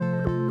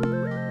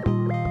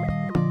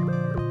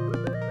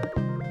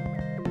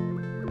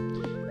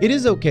It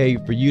is okay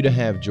for you to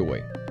have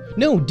joy.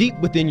 Know deep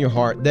within your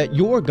heart that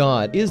your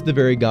God is the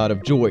very God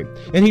of joy,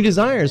 and He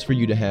desires for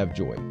you to have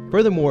joy.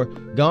 Furthermore,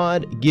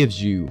 God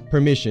gives you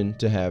permission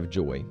to have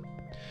joy.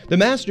 The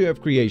Master of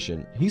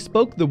creation, He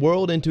spoke the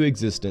world into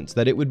existence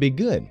that it would be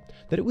good,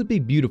 that it would be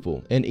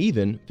beautiful, and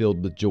even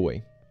filled with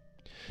joy.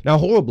 Now,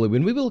 horribly,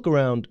 when we look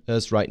around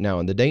us right now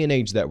in the day and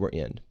age that we're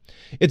in,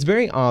 it's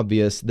very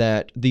obvious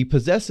that the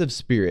possessive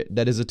spirit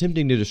that is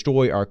attempting to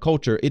destroy our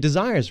culture, it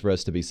desires for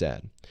us to be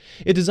sad.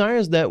 It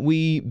desires that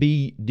we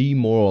be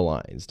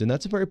demoralized, and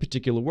that's a very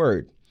particular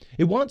word.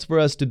 It wants for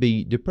us to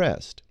be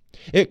depressed.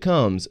 It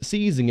comes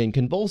seizing and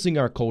convulsing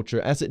our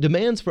culture as it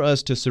demands for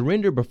us to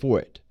surrender before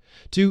it,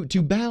 to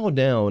bow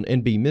down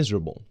and be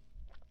miserable.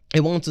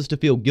 It wants us to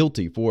feel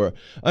guilty for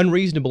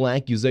unreasonable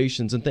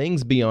accusations and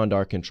things beyond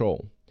our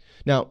control.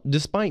 Now,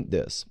 despite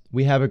this,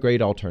 we have a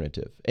great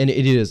alternative, and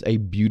it is a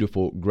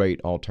beautiful, great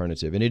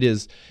alternative, and it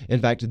is, in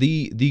fact,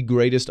 the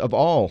greatest of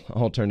all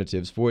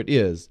alternatives, for it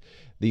is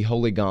the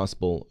holy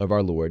gospel of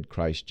our Lord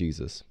Christ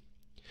Jesus.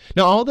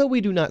 Now, although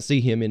we do not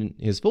see Him in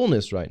His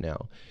fullness right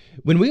now,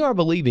 when we are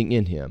believing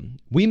in Him,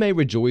 we may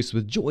rejoice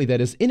with joy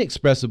that is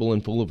inexpressible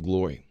and full of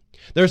glory.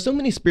 There are so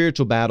many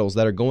spiritual battles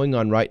that are going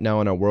on right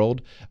now in our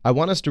world. I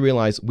want us to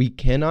realize we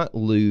cannot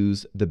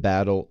lose the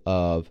battle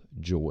of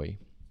joy.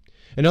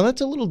 And now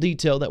that's a little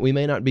detail that we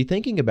may not be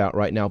thinking about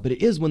right now, but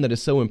it is one that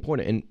is so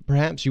important, and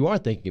perhaps you are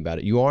thinking about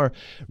it. You are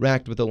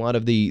racked with a lot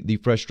of the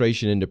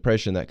frustration and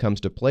depression that comes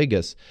to plague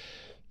us.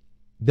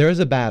 There is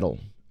a battle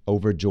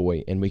over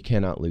joy, and we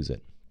cannot lose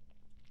it.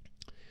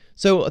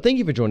 So thank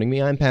you for joining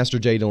me. I'm Pastor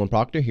J. Dylan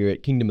Proctor here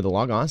at Kingdom of the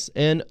Logos,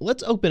 and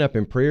let's open up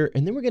in prayer,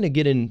 and then we're going to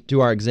get into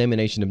our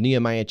examination of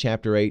Nehemiah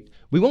chapter 8.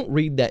 We won't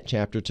read that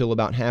chapter till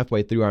about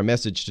halfway through our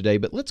message today,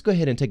 but let's go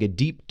ahead and take a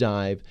deep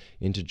dive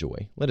into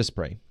joy. Let us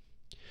pray.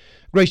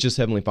 Gracious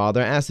Heavenly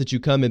Father, I ask that you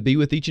come and be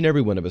with each and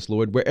every one of us,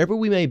 Lord, wherever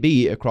we may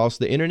be across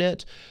the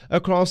internet,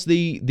 across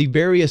the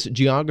various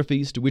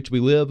geographies to which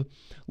we live.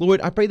 Lord,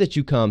 I pray that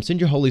you come,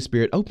 send your Holy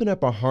Spirit, open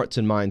up our hearts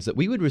and minds, that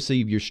we would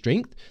receive your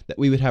strength, that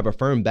we would have a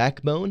firm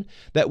backbone,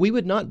 that we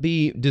would not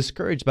be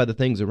discouraged by the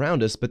things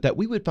around us, but that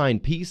we would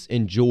find peace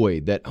and joy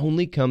that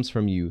only comes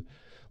from you.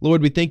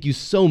 Lord, we thank you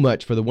so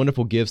much for the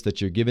wonderful gifts that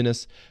you're giving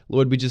us.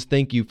 Lord, we just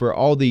thank you for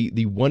all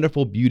the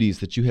wonderful beauties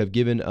that you have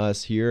given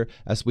us here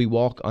as we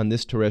walk on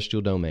this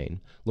terrestrial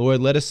domain. Lord,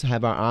 let us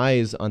have our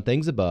eyes on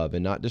things above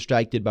and not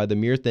distracted by the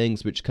mere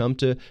things which come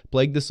to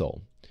plague the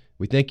soul.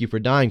 We thank you for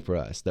dying for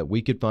us, that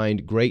we could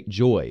find great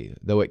joy,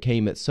 though it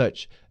came at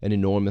such an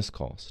enormous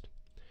cost.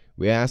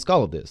 We ask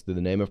all of this through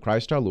the name of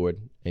Christ our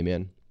Lord.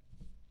 Amen.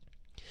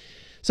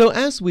 So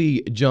as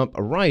we jump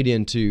right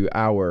into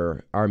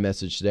our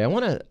message today, I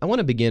want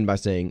to begin by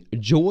saying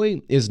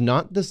joy is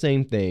not the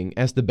same thing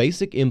as the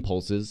basic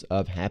impulses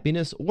of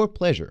happiness or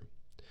pleasure.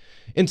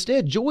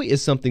 Instead, joy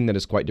is something that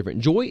is quite different.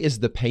 Joy is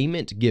the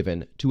payment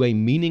given to a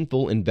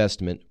meaningful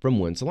investment from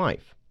one's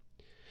life.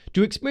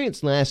 To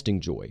experience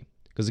lasting joy,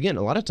 because again,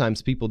 a lot of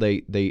times people,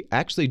 they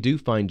actually do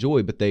find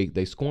joy, but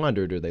they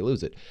squander it or they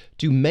lose it.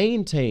 To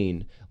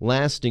maintain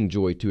lasting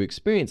joy, to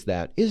experience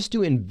that, is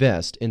to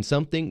invest in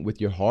something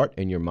with your heart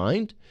and your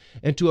mind,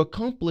 and to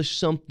accomplish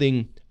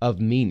something of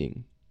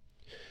meaning.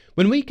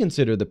 When we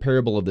consider the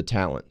parable of the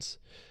talents,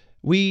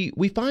 we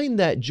find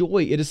that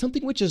joy, it is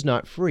something which is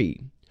not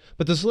free.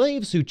 But the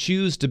slaves who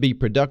choose to be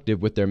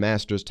productive with their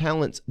master's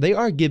talents, they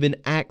are given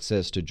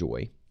access to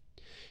joy.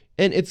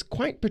 And it's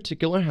quite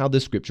particular how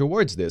the scripture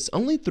words this.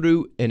 Only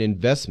through an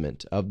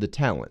investment of the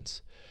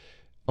talents,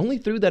 only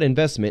through that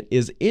investment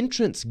is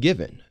entrance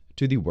given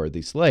to the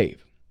worthy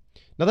slave.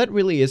 Now that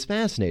really is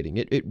fascinating.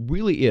 It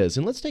really is.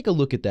 And let's take a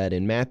look at that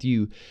in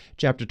Matthew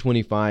chapter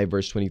 25,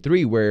 verse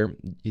 23, where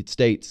it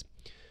states,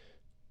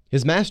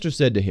 "His master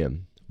said to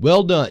him,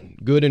 'Well done,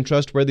 good and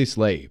trustworthy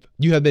slave.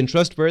 You have been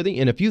trustworthy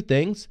in a few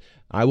things.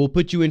 I will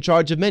put you in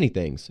charge of many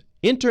things.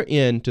 Enter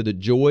into the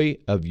joy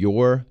of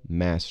your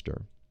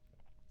master.'"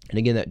 And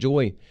again, that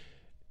joy,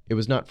 it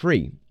was not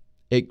free.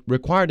 It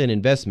required an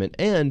investment,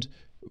 and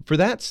for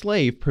that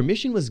slave,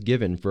 permission was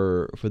given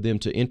for them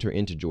to enter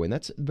into joy. And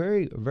that's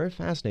very, very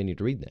fascinating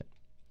to read that.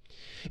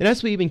 And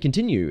as we even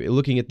continue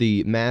looking at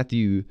the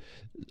Matthew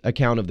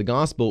account of the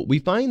gospel, we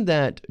find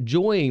that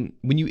joy,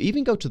 when you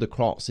even go to the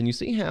cross and you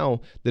see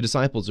how the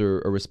disciples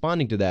are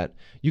responding to that,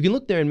 you can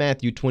look there in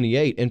Matthew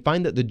 28 and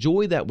find that the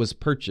joy that was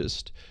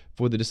purchased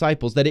for the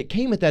disciples, that it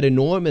came at that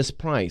enormous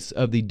price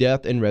of the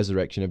death and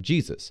resurrection of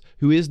Jesus,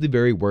 who is the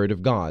very Word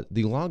of God,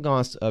 the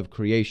Logos of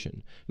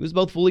creation, who is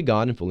both fully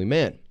God and fully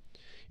man.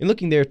 In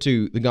looking there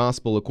to the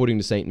gospel according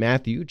to St.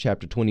 Matthew,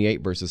 chapter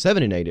 28, verses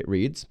 7 and 8, it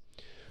reads,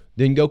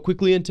 "Then go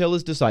quickly and tell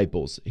his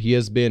disciples, he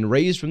has been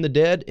raised from the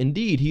dead.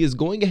 Indeed, he is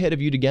going ahead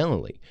of you to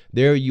Galilee.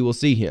 There you will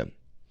see him.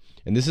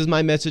 And this is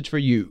my message for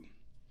you."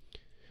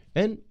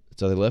 And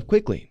so they left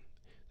quickly.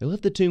 They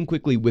left the tomb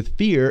quickly with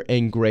fear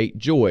and great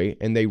joy,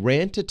 and they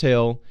ran to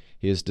tell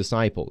his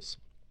disciples.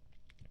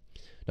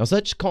 Now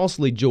such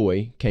costly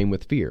joy came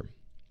with fear.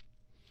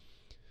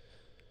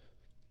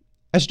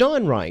 As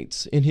John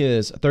writes in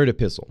his third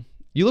epistle,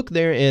 you look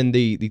there in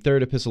the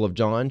third epistle of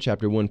John,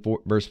 chapter 1,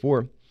 verse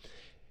 4,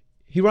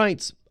 He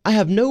writes, "I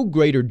have no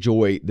greater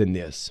joy than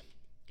this,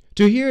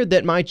 to hear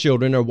that my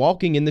children are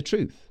walking in the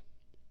truth."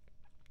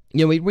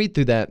 We read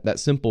through that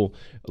simple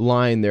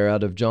line there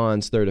out of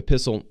John's third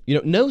epistle.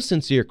 No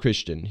sincere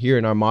Christian here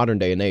in our modern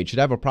day and age should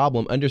have a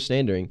problem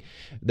understanding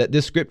that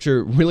this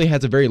scripture really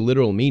has a very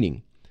literal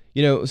meaning.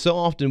 So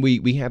often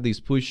we have these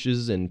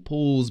pushes and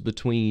pulls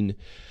between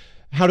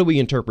how do we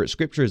interpret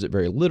scripture? Is it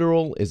very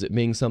literal? Is it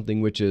being something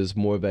which is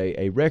more of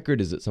a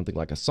record? Is it something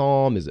like a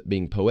psalm? Is it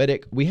being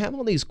poetic? We have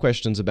all these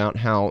questions about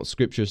how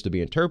scripture is to be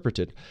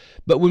interpreted.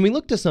 But when we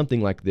look to something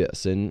like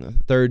this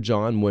in 3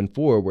 John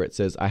 1:4, where it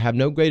says, "I have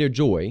no greater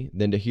joy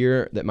than to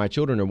hear that my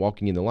children are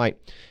walking in the light,"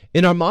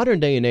 in our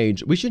modern day and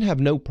age, we should have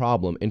no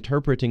problem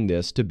interpreting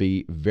this to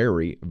be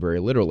very,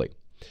 very literally.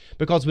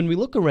 Because when we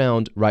look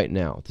around right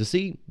now to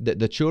see that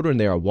the children,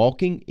 they are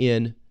walking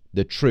in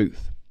the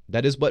truth,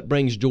 that is what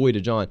brings joy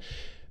to John.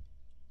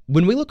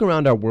 When we look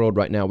around our world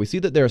right now, we see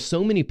that there are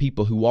so many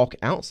people who walk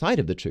outside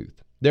of the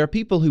truth. There are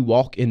people who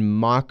walk in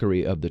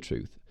mockery of the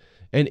truth,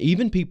 and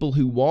even people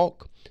who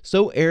walk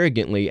so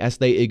arrogantly as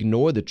they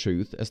ignore the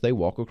truth as they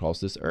walk across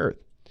this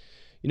earth.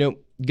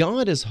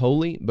 God is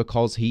holy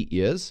because he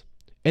is,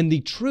 and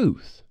the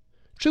truth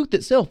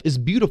itself is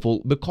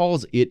beautiful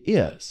because it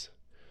is.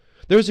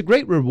 There is a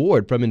great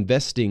reward from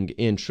investing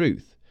in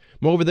truth.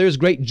 Moreover, there is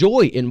great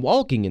joy in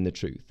walking in the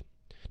truth.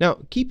 Now,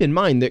 keep in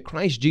mind that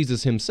Christ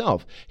Jesus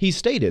himself, he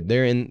stated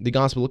there in the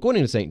Gospel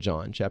according to St.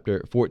 John,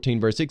 chapter 14,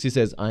 verse 6, he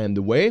says, "I am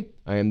the way,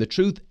 I am the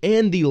truth,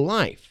 and the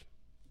life."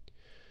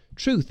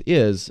 Truth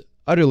is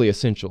utterly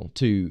essential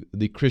to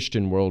the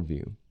Christian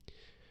worldview.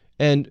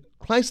 And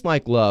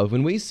Christ-like love,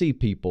 when we see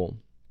people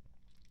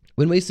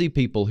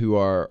who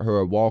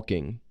are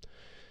walking,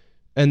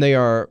 and they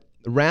are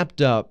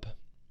wrapped up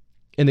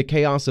in the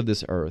chaos of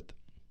this earth,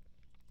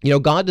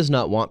 God does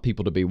not want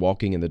people to be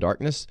walking in the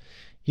darkness.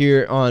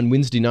 Here on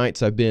Wednesday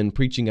nights, I've been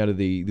preaching out of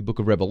the book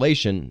of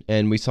Revelation,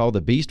 and we saw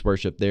the beast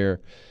worship there.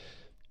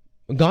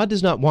 God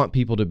does not want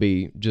people to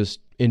be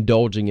just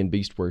indulging in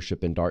beast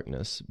worship in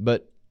darkness,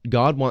 but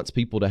God wants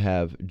people to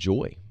have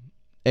joy.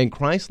 And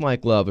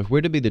Christ-like love, if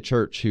we're to be the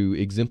church who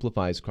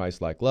exemplifies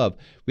Christ-like love,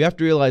 we have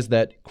to realize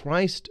that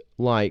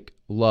Christ-like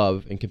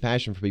love and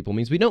compassion for people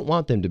means we don't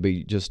want them to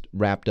be just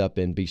wrapped up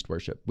in beast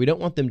worship. We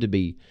don't want them to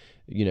be,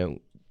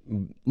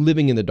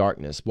 living in the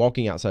darkness,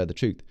 walking outside the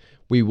truth.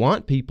 We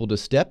want people to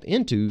step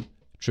into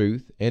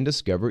truth and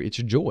discover its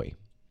joy.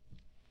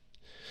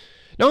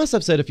 Now, as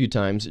I've said a few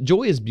times,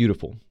 joy is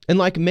beautiful. And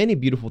like many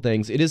beautiful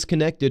things, it is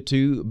connected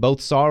to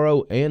both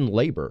sorrow and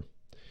labor.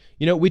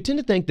 We tend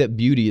to think that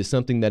beauty is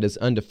something that is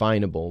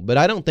undefinable, but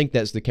I don't think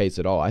that's the case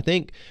at all. I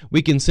think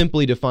we can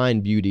simply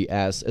define beauty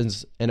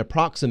as an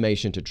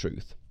approximation to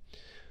truth.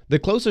 The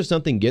closer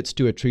something gets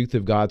to a truth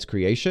of God's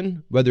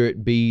creation, whether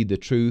it be the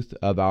truth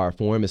of our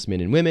form as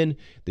men and women,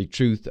 the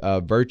truth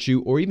of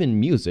virtue, or even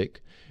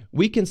music,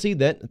 we can see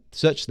that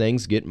such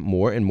things get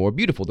more and more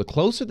beautiful. The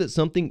closer that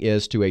something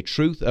is to a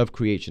truth of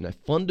creation, a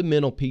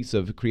fundamental piece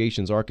of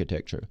creation's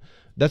architecture,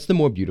 that's the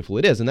more beautiful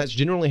it is. And that's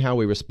generally how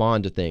we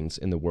respond to things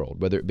in the world,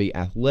 whether it be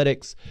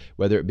athletics,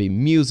 whether it be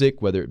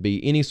music, whether it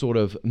be any sort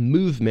of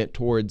movement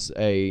towards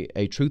a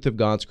truth of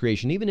God's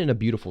creation, even in a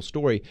beautiful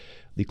story.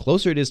 The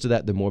closer it is to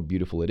that, the more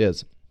beautiful it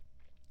is.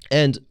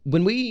 And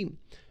when we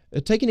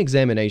take an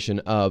examination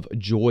of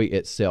joy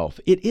itself,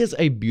 it is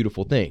a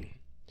beautiful thing.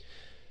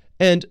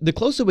 And the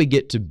closer we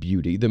get to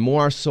beauty, the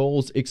more our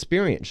souls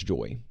experience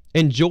joy.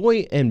 And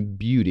joy and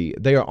beauty,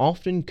 they are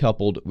often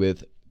coupled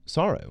with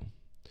sorrow.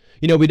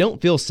 We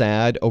don't feel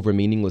sad over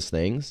meaningless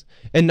things,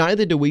 and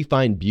neither do we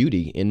find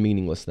beauty in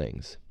meaningless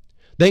things.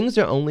 Things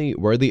are only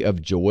worthy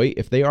of joy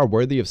if they are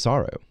worthy of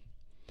sorrow.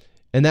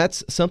 And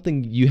that's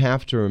something you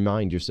have to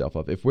remind yourself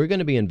of. If we're going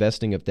to be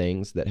investing of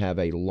things that have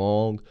a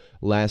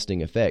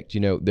long-lasting effect,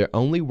 they're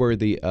only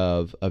worthy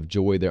of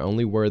joy, they're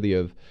only worthy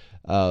of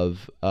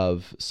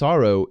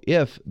sorrow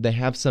if they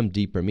have some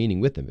deeper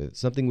meaning with them. If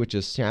it's something which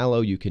is shallow,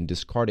 you can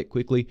discard it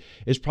quickly,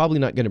 it's probably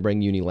not going to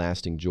bring you any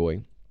lasting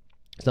joy.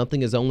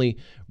 Something is only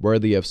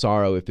worthy of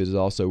sorrow if it is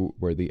also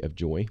worthy of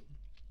joy.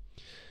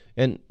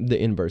 And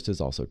the inverse is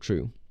also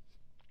true.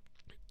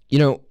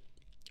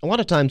 A lot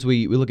of times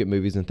we look at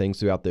movies and things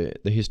throughout the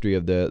history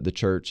of the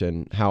church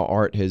and how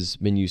art has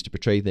been used to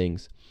portray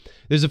things.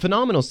 There's a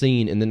phenomenal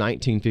scene in the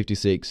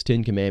 1956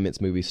 Ten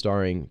Commandments movie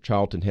starring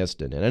Charlton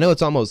Heston. And I know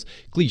it's almost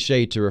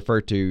cliche to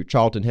refer to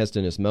Charlton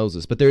Heston as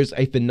Moses, but there's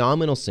a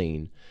phenomenal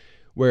scene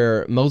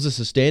where Moses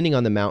is standing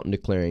on the mountain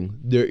declaring,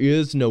 "There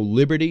is no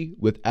liberty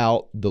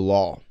without the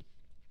law."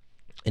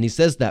 And he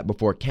says that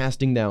before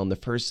casting down the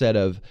first set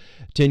of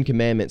 10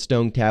 Commandment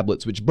stone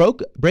tablets, which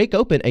break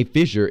open a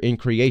fissure in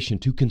creation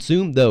to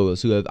consume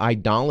those who have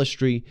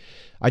idolatrously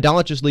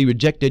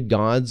rejected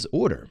God's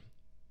order.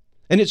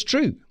 And it's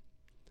true.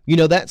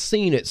 That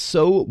scene, it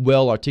so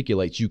well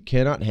articulates you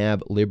cannot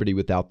have liberty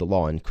without the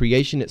law, and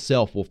creation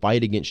itself will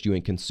fight against you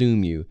and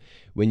consume you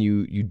when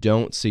you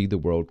don't see the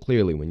world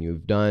clearly, when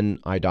you've done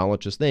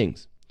idolatrous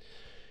things.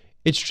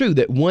 It's true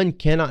that one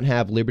cannot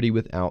have liberty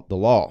without the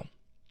law.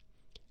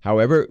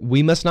 However,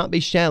 we must not be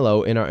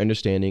shallow in our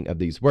understanding of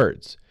these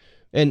words.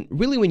 And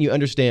really, when you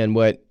understand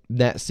what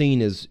that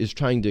scene is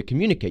trying to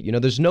communicate,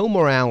 there's no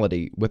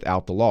morality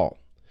without the law.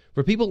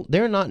 For people,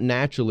 they're not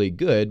naturally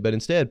good, but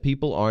instead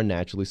people are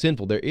naturally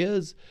sinful. There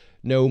is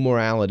no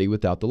morality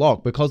without the law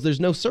because there's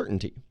no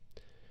certainty.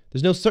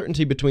 There's no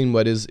certainty between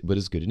what is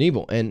good and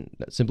evil, and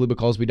that's simply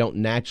because we don't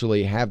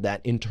naturally have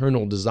that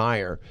internal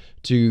desire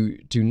to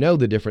know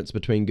the difference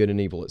between good and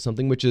evil. It's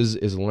something which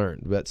is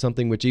learned. That's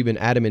something which even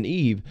Adam and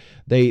Eve,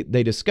 they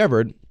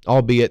discovered,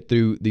 albeit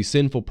through the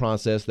sinful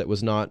process that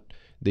was not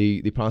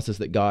the process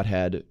that God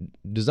had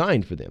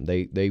designed for them.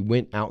 They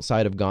went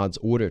outside of God's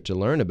order to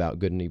learn about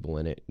good and evil,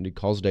 and it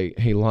caused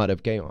a lot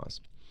of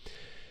chaos.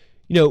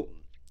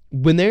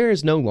 When there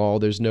is no law,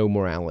 there's no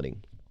morality.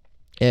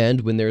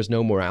 And when there is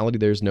no morality,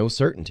 there's no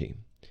certainty.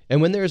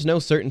 And when there is no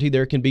certainty,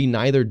 there can be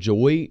neither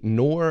joy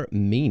nor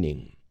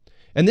meaning.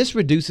 And this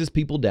reduces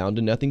people down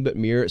to nothing but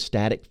mere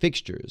static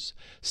fixtures,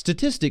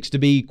 statistics to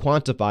be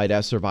quantified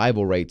as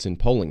survival rates and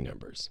polling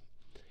numbers.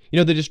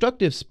 The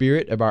destructive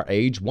spirit of our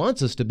age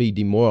wants us to be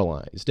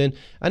demoralized. And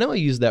I know I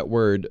used that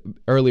word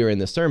earlier in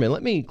the sermon.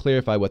 Let me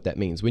clarify what that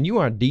means. When you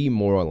are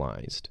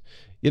demoralized,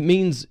 it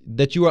means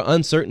that you are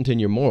uncertain in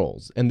your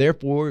morals, and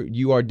therefore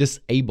you are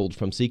disabled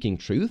from seeking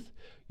truth.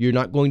 You're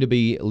not going to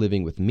be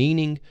living with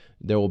meaning.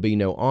 There will be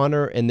no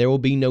honor, and there will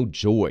be no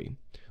joy.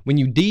 When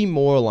you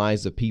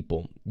demoralize a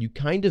people, you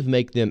kind of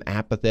make them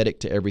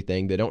apathetic to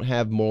everything. They don't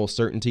have moral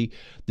certainty.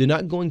 They're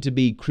not going to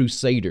be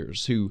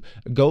crusaders who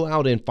go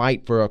out and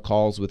fight for a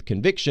cause with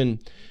conviction,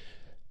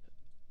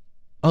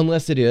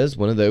 unless it is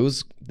one of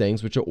those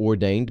things which are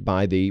ordained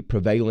by the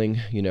prevailing,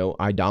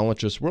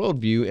 idolatrous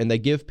worldview, and they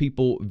give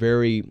people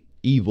very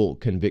evil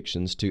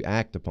convictions to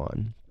act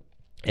upon.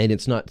 And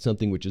it's not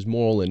something which is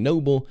moral and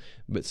noble,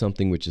 but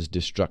something which is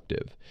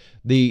destructive.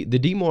 The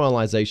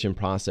demoralization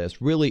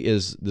process really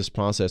is this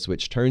process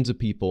which turns a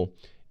people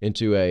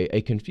into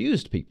a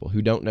confused people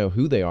who don't know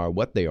who they are,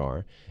 what they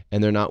are,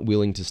 and they're not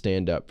willing to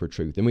stand up for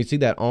truth. And we see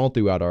that all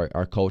throughout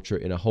our culture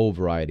in a whole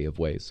variety of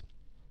ways.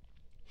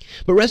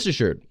 But rest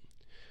assured,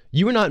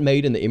 you are not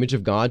made in the image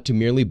of God to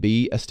merely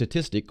be a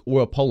statistic or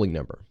a polling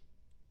number,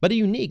 but a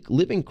unique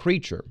living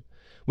creature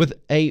with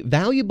a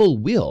valuable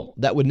will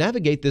that would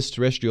navigate this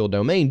terrestrial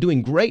domain,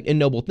 doing great and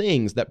noble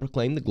things that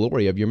proclaim the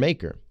glory of your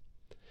Maker.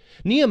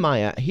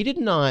 Nehemiah, he did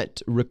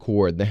not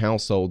record the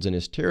households in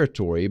his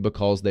territory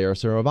because they are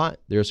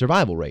their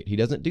survival rate. He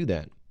doesn't do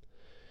that.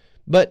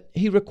 But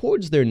he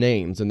records their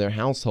names and their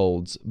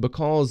households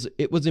because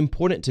it was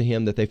important to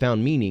him that they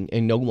found meaning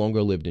and no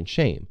longer lived in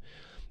shame.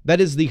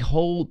 That is the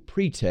whole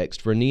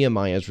pretext for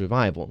Nehemiah's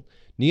revival.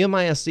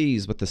 Nehemiah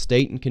sees what the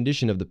state and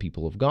condition of the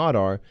people of God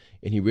are,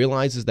 and he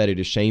realizes that it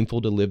is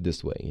shameful to live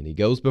this way. And he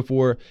goes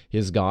before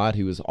his God,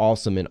 who is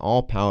awesome and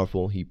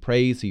all-powerful. He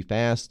prays, he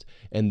fasts,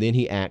 and then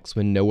he acts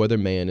when no other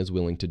man is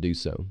willing to do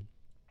so.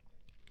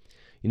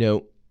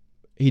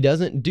 He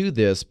doesn't do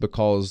this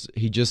because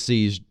he just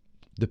sees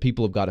the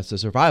people of God as a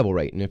survival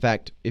rate. And in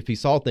fact, if he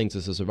saw things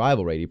as a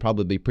survival rate, he'd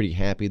probably be pretty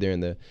happy there in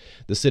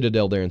the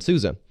citadel there in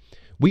Susa.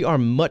 We are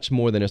much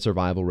more than a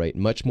survival rate,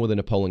 much more than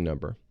a polling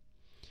number.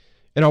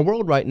 And our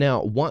world right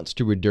now wants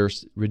to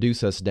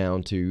reduce us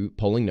down to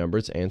polling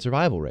numbers and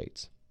survival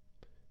rates.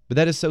 But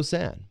that is so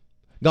sad.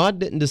 God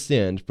didn't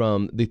descend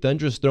from the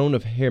thunderous throne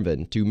of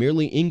heaven to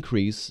merely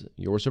increase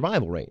your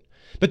survival rate,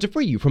 but to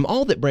free you from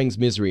all that brings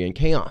misery and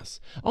chaos,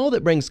 all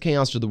that brings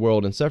chaos to the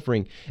world and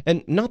suffering.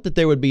 And not that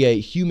there would be a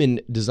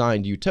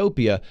human-designed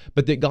utopia,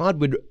 but that God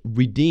would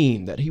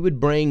redeem, that he would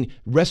bring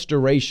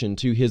restoration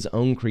to his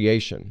own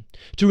creation,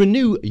 to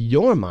renew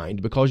your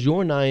mind, because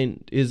your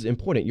mind is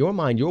important. Your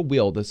mind, your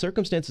will, the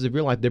circumstances of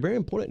your life, they're very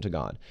important to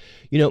God.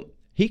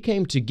 He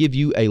came to give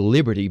you a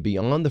liberty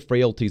beyond the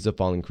frailties of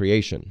fallen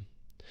creation.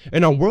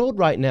 And our world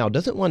right now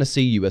doesn't want to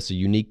see you as a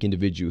unique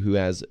individual who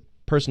has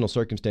personal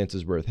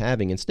circumstances worth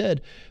having.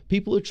 Instead,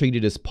 people are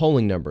treated as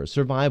polling numbers,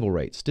 survival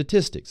rates,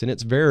 statistics, and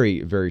it's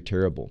very, very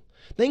terrible.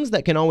 Things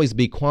that can always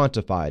be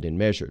quantified and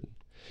measured.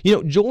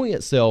 Joy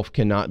itself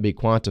cannot be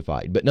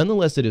quantified, but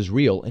nonetheless it is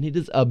real, and it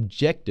is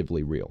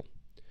objectively real.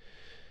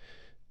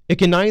 It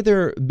can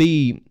neither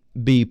be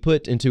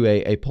put into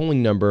a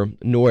polling number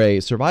nor a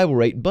survival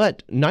rate,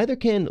 but neither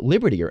can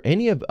liberty or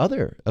any of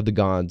the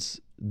God's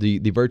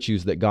the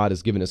virtues that God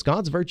has given us.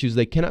 God's virtues,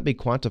 they cannot be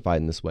quantified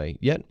in this way.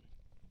 Yet,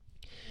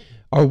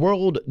 our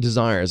world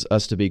desires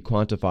us to be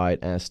quantified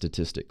as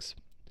statistics.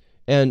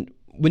 And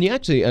when you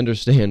actually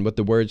understand what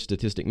the word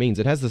statistic means,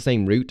 it has the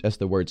same root as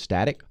the word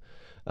static.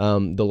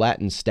 The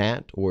Latin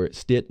stat or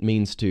stit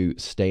means to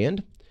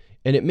stand,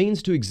 and it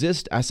means to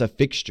exist as a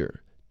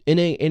fixture. In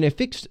a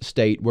fixed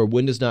state where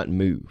one does not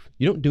move.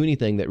 You don't do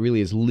anything that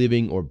really is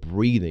living or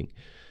breathing.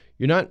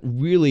 You're not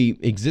really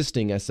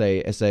existing as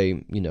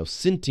a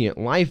sentient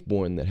life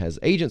born that has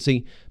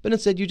agency, but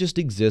instead you just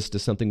exist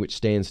as something which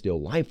stands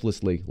still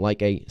lifelessly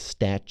like a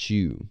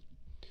statue.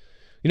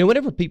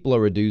 Whenever people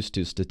are reduced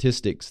to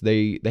statistics,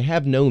 they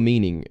have no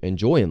meaning and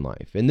joy in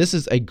life, and this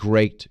is a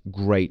great,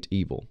 great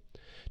evil.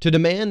 To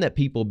demand that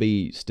people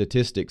be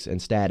statistics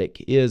and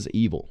static is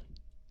evil.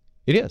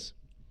 It is.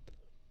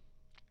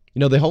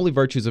 The holy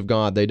virtues of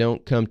God, they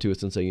don't come to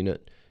us and say,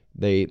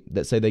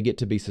 that say they get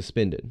to be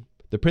suspended.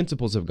 The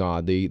principles of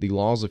God, the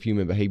laws of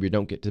human behavior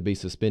don't get to be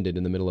suspended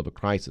in the middle of a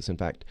crisis. In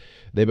fact,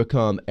 they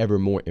become ever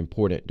more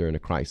important during a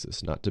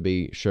crisis, not to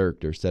be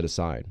shirked or set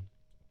aside.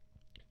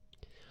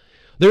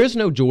 There is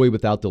no joy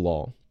without the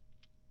law.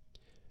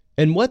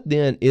 And what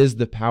then is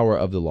the power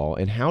of the law,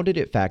 and how did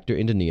it factor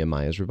into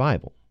Nehemiah's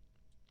revival?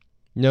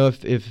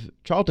 If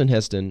Charlton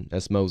Heston,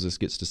 as Moses,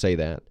 gets to say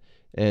that,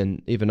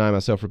 and even I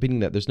myself repeating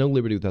that, there's no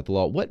liberty without the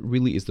law, what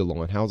really is the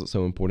law, and how is it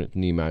so important to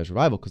Nehemiah's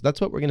revival? Because that's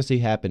what we're going to see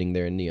happening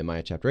there in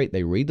Nehemiah chapter 8.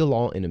 They read the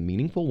law in a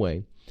meaningful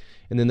way,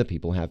 and then the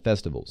people have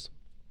festivals.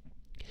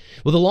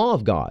 Well, the law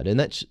of God, and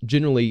that's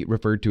generally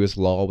referred to as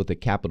law with a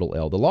capital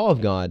L, the law of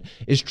God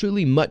is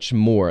truly much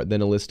more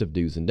than a list of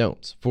do's and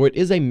don'ts, for it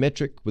is a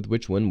metric with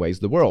which one weighs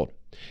the world.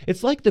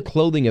 It's like the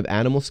clothing of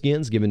animal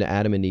skins given to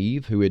Adam and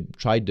Eve, who had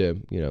tried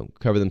to,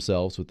 cover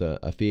themselves with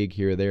a fig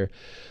here or there.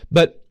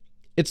 But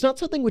it's not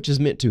something which is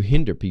meant to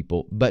hinder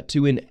people, but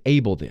to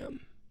enable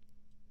them.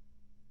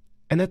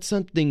 And that's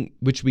something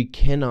which we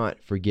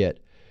cannot forget.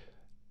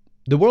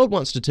 The world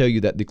wants to tell you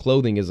that the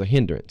clothing is a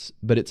hindrance,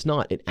 but it's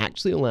not. It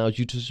actually allows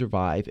you to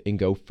survive and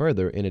go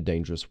further in a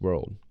dangerous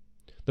world.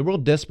 The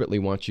world desperately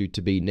wants you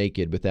to be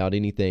naked without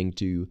anything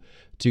to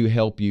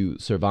help you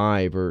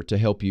survive or to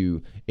help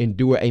you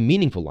endure a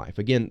meaningful life.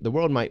 Again, the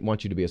world might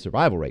want you to be a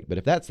survival rate, but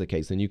if that's the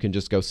case, then you can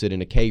just go sit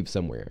in a cave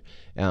somewhere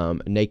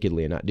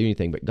nakedly and not do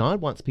anything. But God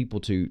wants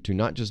people to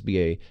not just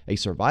be a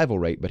survival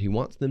rate, but he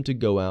wants them to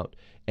go out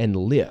and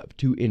live,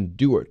 to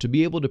endure, to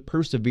be able to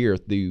persevere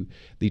through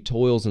the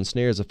toils and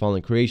snares of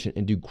fallen creation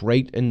and do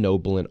great and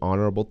noble and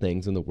honorable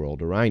things in the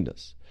world around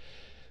us.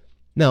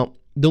 Now,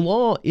 the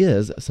law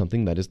is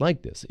something that is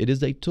like this. It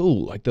is a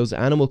tool, like those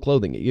animal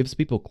clothing. It gives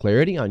people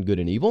clarity on good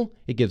and evil.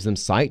 It gives them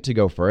sight to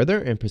go further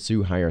and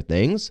pursue higher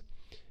things.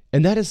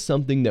 And that is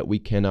something that we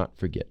cannot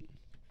forget.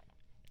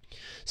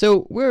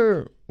 So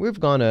we've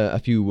gone a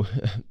few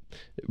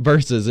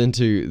verses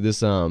into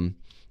this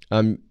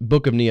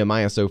book of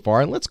Nehemiah so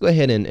far, and let's go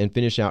ahead and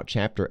finish out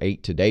chapter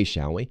 8 today,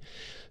 shall we?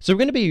 So we're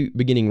going to be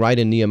beginning right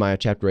in Nehemiah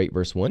chapter 8,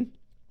 verse 1.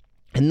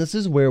 And this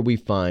is where we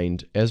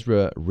find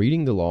Ezra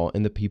reading the law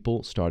and the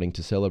people starting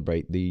to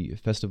celebrate the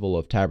Festival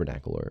of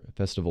Tabernacle or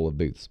Festival of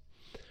Booths.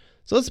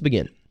 So let's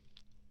begin.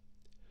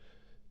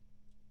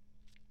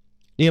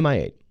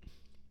 Nehemiah 8.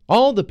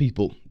 All the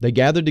people, they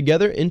gathered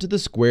together into the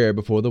square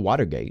before the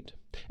water gate,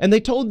 and they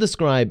told the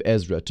scribe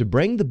Ezra to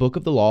bring the book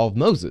of the law of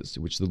Moses,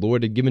 which the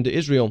Lord had given to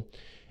Israel.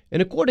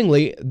 And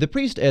accordingly, the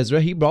priest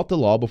Ezra, he brought the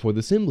law before the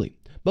assembly,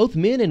 both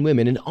men and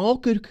women, and all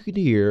could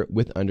hear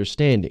with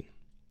understanding.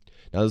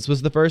 Now this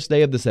was the first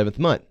day of the 7th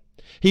month.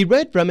 He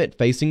read from it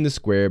facing the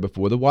square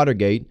before the water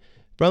gate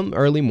from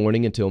early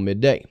morning until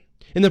midday,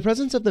 in the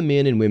presence of the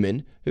men and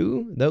women,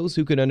 those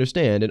who could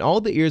understand, and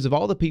all the ears of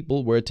all the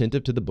people were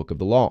attentive to the book of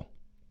the law.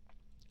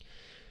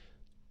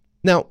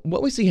 Now,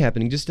 what we see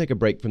happening, just take a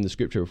break from the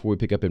scripture before we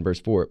pick up in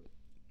verse 4.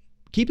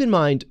 Keep in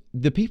mind,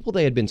 the people,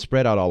 they had been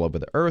spread out all over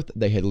the earth.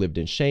 They had lived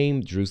in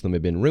shame. Jerusalem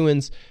had been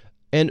ruins,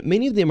 and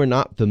many of them are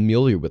not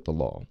familiar with the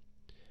law.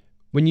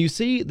 When you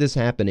see this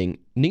happening,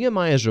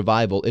 Nehemiah's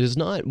revival, it is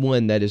not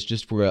one that is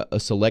just for a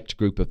select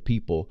group of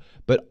people,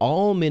 but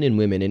all men and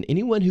women and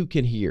anyone who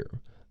can hear.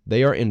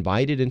 They are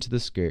invited into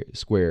the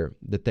square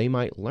that they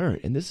might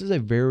learn. And this is a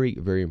very,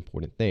 very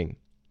important thing.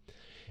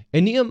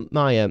 And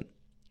Nehemiah,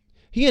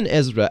 he and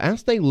Ezra,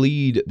 as they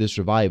lead this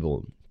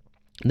revival,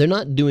 they're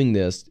not doing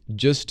this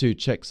just to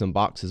check some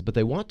boxes, but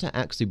they want to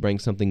actually bring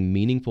something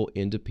meaningful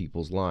into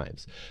people's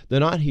lives.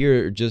 They're not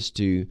here just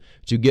to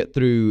get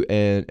through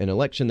an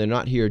election. They're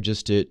not here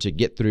just to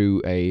get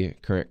through a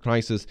current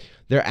crisis.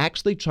 They're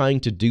actually trying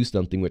to do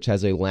something which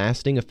has a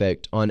lasting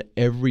effect on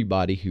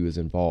everybody who is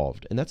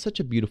involved. And that's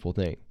such a beautiful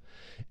thing.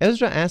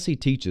 Ezra, as he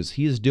teaches,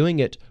 he is doing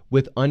it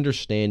with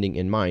understanding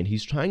in mind.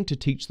 He's trying to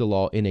teach the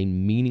law in a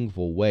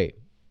meaningful way.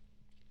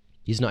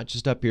 He's not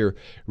just up here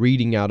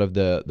reading out of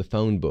the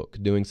phone book,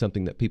 doing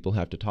something that people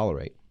have to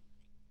tolerate.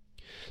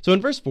 So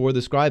in verse 4,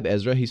 the scribe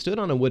Ezra, he stood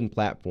on a wooden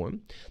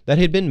platform that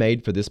had been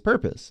made for this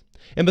purpose.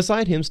 And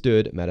beside him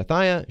stood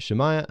Mattithiah,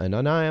 Shemaiah,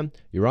 Ananiah,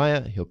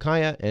 Uriah,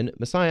 Hilkiah, and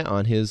Messiah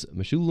on his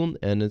Meshullam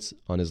and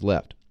on his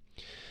left.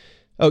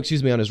 On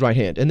his right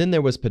hand. And then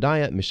there was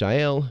Pedaiah,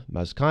 Mishael,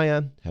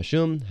 Mazkiah,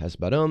 Hashum,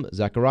 Hasbaram,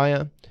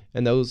 Zechariah,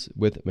 and those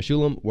with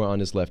Meshullam were on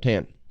his left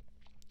hand.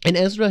 And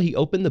Ezra, he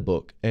opened the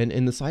book, and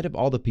in the sight of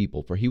all the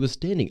people, for he was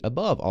standing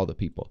above all the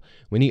people,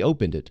 when he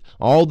opened it,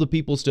 all the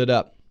people stood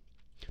up.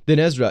 Then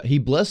Ezra, he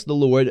blessed the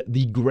Lord,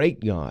 the great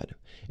God,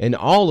 and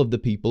all of the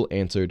people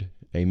answered,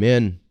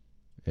 Amen,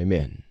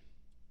 Amen.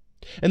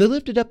 And they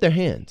lifted up their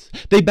hands.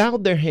 They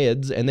bowed their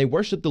heads, and they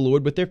worshipped the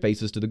Lord with their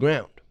faces to the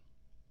ground.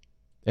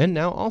 And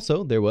now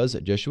also there was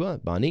Jeshua,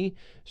 Bani,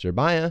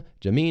 Sherebiah,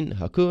 Jamin,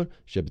 Hakur,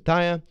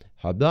 Shabbathiah,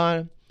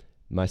 Habdar,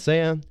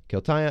 Maaseiah,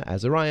 Keltiah,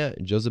 Azariah,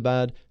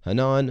 Jozabad,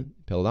 Hanan,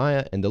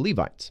 Pelaiah, and the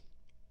Levites.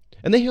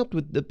 And they helped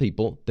with the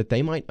people that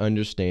they might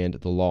understand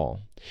the law.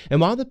 And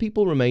while the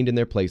people remained in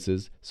their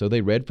places, so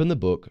they read from the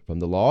book, from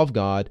the law of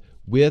God,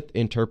 with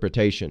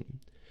interpretation.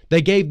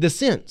 They gave the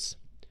sense.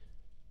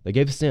 They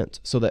gave a sense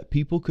so that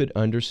people could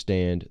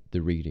understand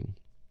the reading.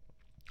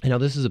 And now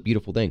this is a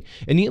beautiful thing.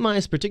 And Nehemiah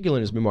is particular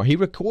in his memoir. He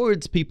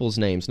records people's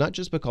names, not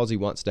just because he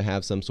wants to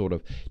have some sort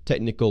of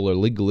technical or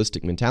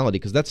legalistic mentality,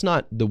 because that's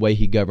not the way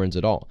he governs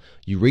at all.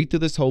 You read through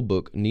this whole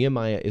book,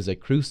 Nehemiah is a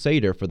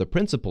crusader for the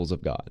principles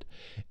of God.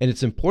 And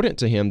it's important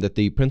to him that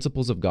the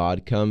principles of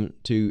God come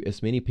to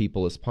as many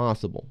people as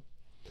possible.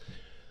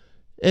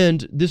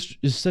 And this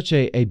is such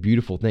a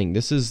beautiful thing.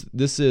 This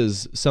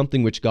is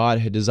something which God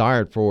had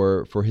desired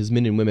for his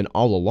men and women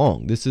all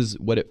along. This is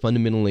what it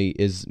fundamentally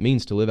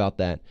means to live out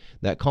that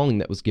calling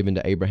that was given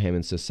to Abraham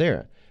and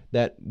Sarah.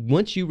 That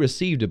once you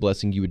received a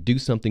blessing, you would do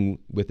something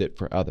with it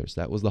for others.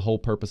 That was the whole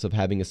purpose of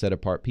having a set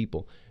apart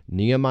people.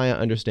 Nehemiah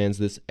understands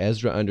this.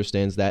 Ezra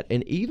understands that.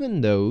 And even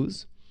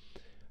those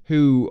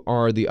who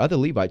are the other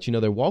Levites,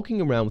 they're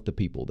walking around with the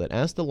people that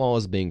as the law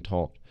is being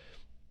taught,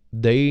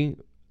 they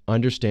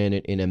understand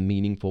it in a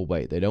meaningful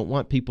way. They don't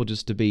want people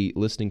just to be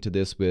listening to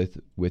this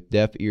with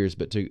deaf ears,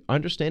 but to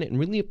understand it and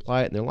really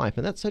apply it in their life.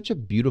 And that's such a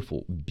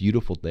beautiful,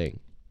 beautiful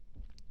thing.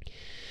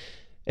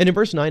 And in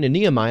verse 9, and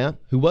Nehemiah,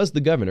 who was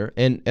the governor,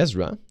 and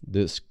Ezra,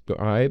 the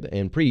scribe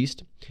and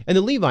priest, and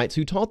the Levites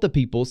who taught the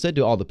people, said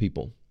to all the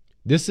people,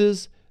 "This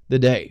is the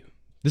day.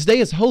 This day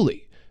is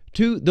holy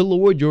to the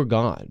Lord your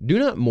God. Do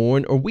not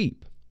mourn or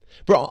weep."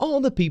 For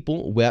all the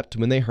people wept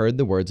when they heard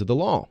the words of the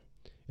law.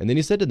 And then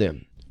he said to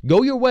them,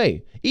 "Go your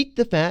way, eat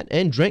the fat,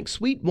 and drink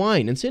sweet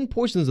wine, and send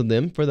portions of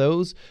them for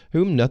those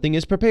whom nothing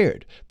is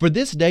prepared. For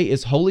this day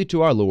is holy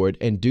to our Lord,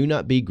 and do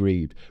not be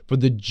grieved, for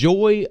the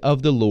joy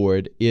of the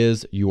Lord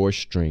is your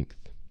strength."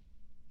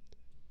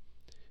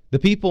 The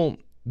people,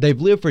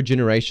 they've lived for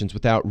generations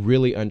without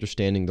really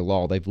understanding the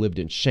law. They've lived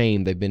in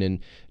shame. They've been in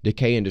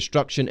decay and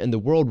destruction, and the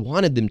world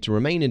wanted them to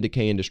remain in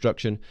decay and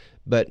destruction.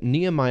 But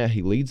Nehemiah,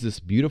 he leads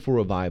this beautiful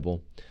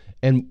revival.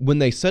 And when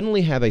they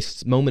suddenly have a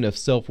moment of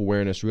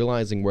self-awareness,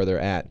 realizing where they're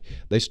at,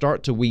 they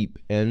start to weep.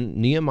 And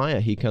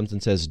Nehemiah, he comes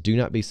and says, "Do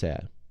not be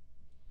sad."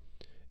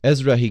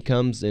 Ezra, he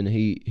comes and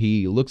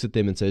he looks at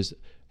them and says,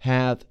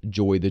 "Have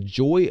joy. The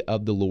joy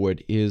of the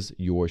Lord is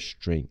your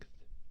strength."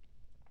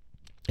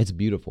 It's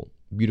beautiful,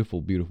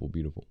 beautiful, beautiful,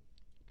 beautiful.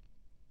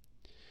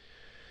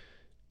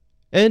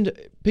 And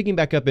picking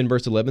back up in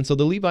verse 11, so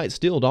the Levites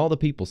stilled all the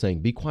people,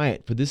 saying, "Be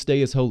quiet, for this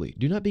day is holy.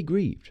 Do not be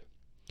grieved."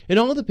 And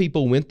all the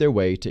people went their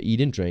way to eat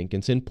and drink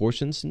and send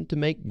portions and to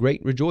make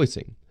great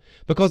rejoicing,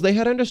 because they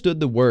had understood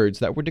the words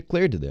that were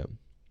declared to them.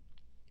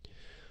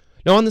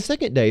 Now on the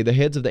second day, the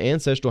heads of the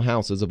ancestral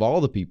houses of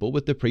all the people,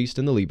 with the priests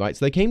and the Levites,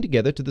 they came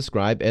together to the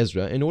scribe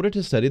Ezra in order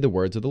to study the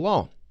words of the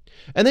law.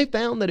 And they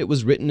found that it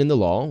was written in the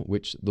law,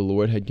 which the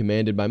Lord had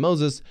commanded by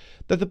Moses,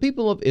 that the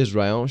people of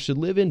Israel should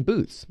live in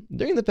booths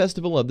during the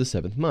festival of the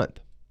 7th month,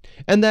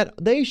 and that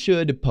they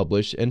should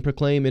publish and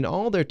proclaim in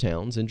all their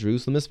towns in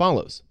Jerusalem as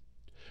follows: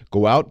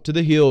 "Go out to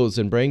the hills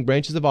and bring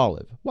branches of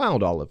olive,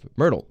 wild olive,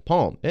 myrtle,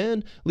 palm,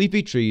 and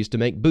leafy trees to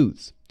make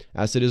booths,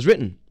 as it is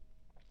written."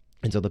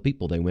 And so the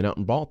people, they went out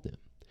and bought them.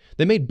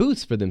 They made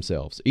booths for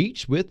themselves,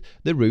 each with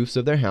the roofs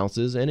of their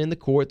houses, and in the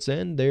courts,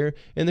 and there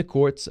in the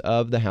courts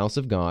of the house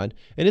of God,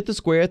 and at the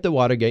square at the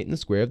water gate, and the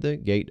square of the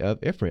gate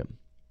of Ephraim.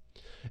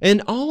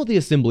 And all the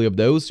assembly of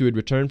those who had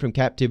returned from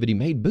captivity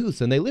made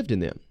booths, and they lived in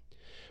them.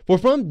 For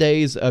from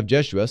days of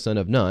Jeshua son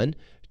of Nun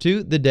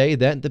to the day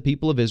that the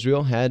people of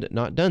Israel had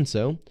not done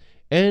so,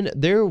 and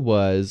there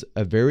was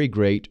a very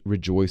great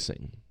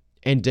rejoicing.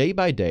 And day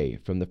by day,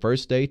 from the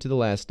first day to the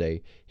last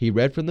day, he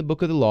read from the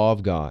book of the law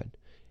of God.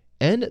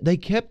 And they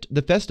kept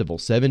the festival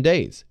 7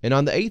 days, and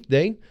on the 8th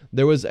day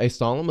there was a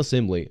solemn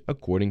assembly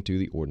according to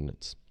the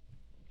ordinance.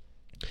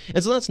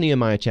 And so that's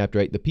Nehemiah chapter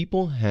 8. The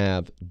people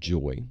have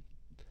joy.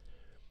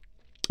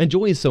 And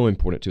joy is so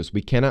important to us.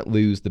 We cannot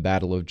lose the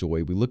battle of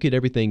joy. We look at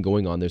everything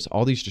going on. There's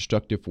all these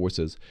destructive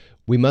forces.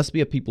 We must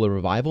be a people of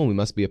revival, and we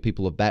must be a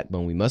people of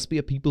backbone. We must be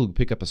a people who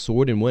pick up a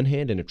sword in one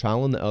hand and a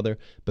trowel in the other,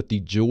 but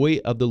the joy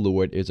of the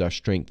Lord is our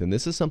strength. And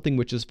this is something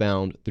which is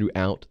found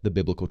throughout the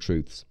biblical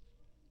truths.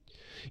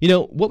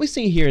 What we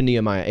see here in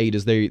Nehemiah 8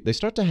 is they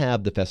start to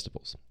have the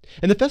festivals.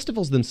 And the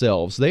festivals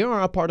themselves, they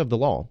are a part of the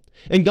law.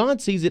 And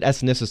God sees it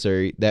as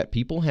necessary that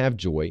people have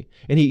joy,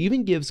 and he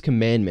even gives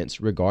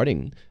commandments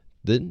regarding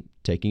the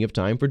taking of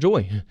time for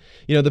joy.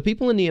 The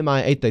people in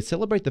Nehemiah 8, they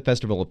celebrate the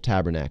Festival of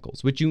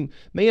Tabernacles, which you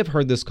may have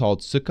heard this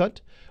called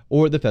Sukkot,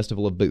 or the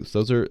Festival of Booths.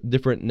 Those are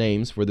different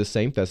names for the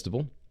same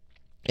festival.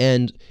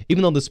 And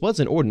even though this was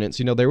an ordinance,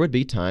 there would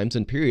be times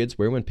and periods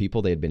where when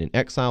people, they had been in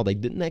exile, they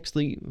didn't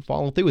actually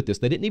follow through with this.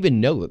 They didn't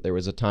even know that there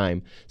was a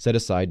time set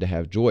aside to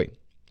have joy.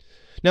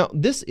 Now,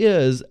 this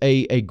is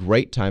a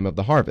great time of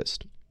the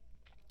harvest.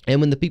 And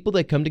when the people,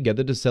 they come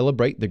together to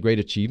celebrate the great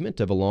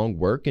achievement of a long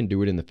work and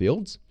do it in the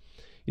fields,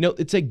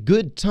 it's a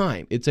good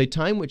time. It's a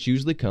time which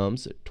usually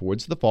comes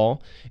towards the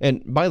fall.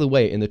 And by the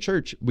way, in the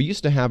church, we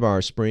used to have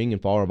our spring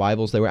and fall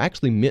revivals. They were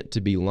actually meant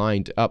to be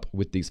lined up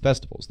with these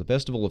festivals. The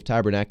Festival of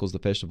Tabernacles, the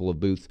Festival of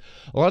Booths.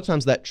 A lot of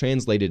times that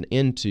translated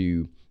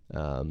into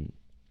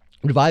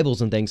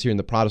revivals and things here in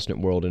the Protestant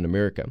world in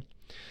America.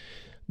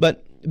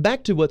 But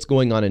back to what's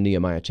going on in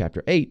Nehemiah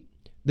chapter 8.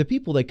 the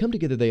people, they come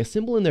together, they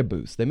assemble in their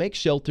booths, they make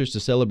shelters to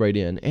celebrate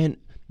in, and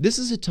this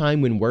is a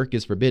time when work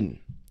is forbidden.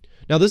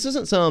 Now, this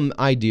isn't some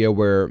idea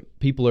where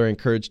people are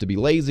encouraged to be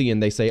lazy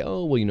and they say,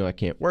 oh, well, I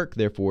can't work,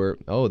 therefore,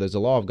 oh, there's a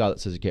law of God that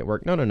says you can't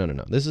work. No.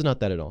 This is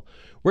not that at all.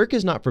 Work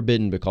is not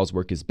forbidden because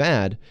work is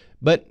bad,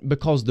 but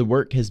because the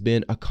work has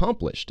been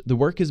accomplished. The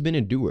work has been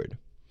endured.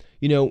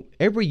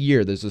 Every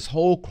year there's this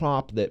whole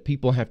crop that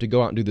people have to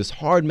go out and do this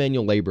hard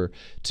manual labor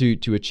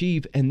to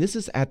achieve, and this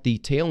is at the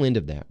tail end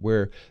of that,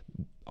 where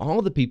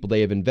all the people,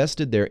 they have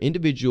invested their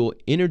individual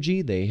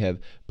energy, they have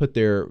put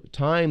their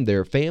time,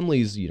 their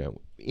families,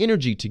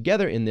 energy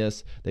together in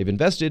this, they've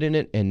invested in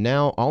it, and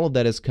now all of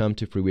that has come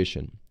to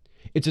fruition.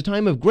 It's a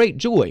time of great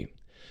joy,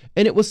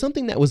 and it was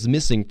something that was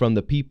missing from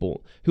the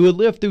people who had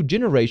lived through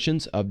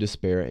generations of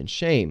despair and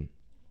shame.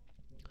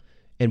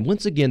 And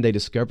once again, they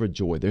discovered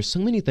joy. There's so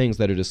many things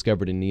that are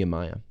discovered in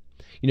Nehemiah.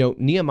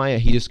 Nehemiah,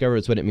 he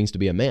discovers what it means to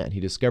be a man. He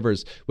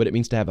discovers what it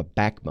means to have a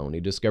backbone. He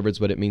discovers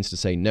what it means to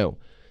say no.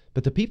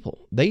 But the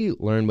people, they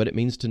learn what it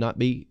means to not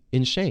be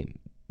in shame.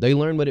 They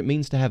learn what it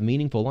means to have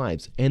meaningful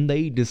lives, and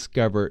they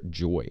discover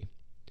joy.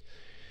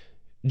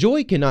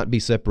 Joy cannot be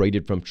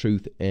separated from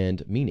truth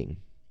and meaning.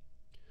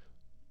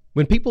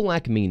 When people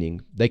lack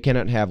meaning, they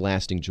cannot have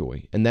lasting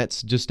joy, and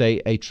that's just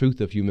a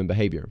truth of human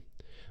behavior.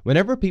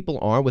 Whenever people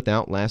are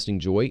without lasting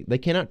joy, they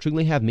cannot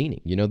truly have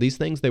meaning. These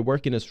things, they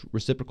work in a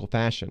reciprocal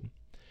fashion.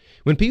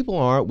 When people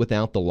are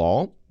without the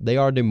law, they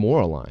are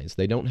demoralized.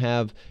 They don't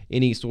have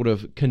any sort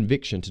of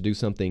conviction to do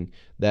something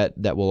that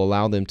will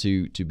allow them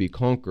to be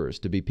conquerors,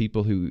 to be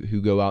people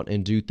who go out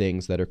and do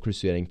things that are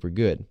crusading for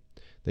good.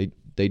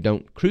 They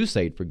don't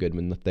crusade for good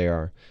when they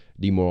are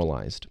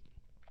demoralized.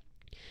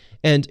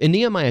 And in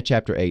Nehemiah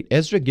chapter 8,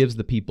 Ezra gives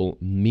the people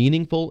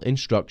meaningful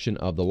instruction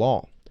of the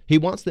law. He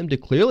wants them to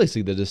clearly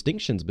see the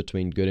distinctions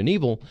between good and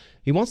evil.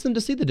 He wants them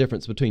to see the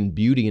difference between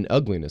beauty and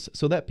ugliness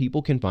so that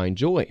people can find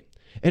joy.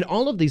 And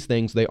all of these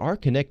things, they are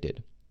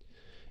connected.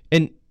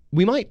 And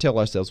we might tell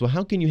ourselves, well,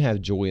 how can you have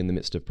joy in the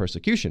midst of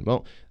persecution?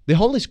 Well, the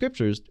Holy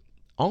Scriptures,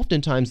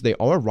 oftentimes they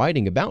are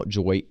writing about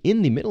joy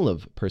in the middle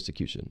of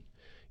persecution.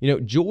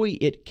 Joy,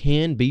 it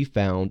can be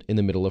found in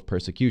the middle of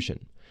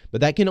persecution,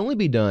 but that can only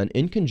be done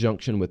in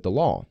conjunction with the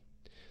law.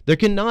 There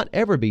cannot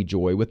ever be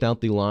joy without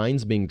the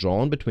lines being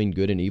drawn between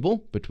good and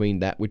evil, between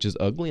that which is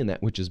ugly and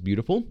that which is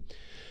beautiful,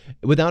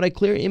 without a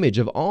clear image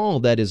of all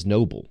that is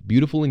noble,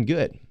 beautiful, and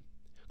good.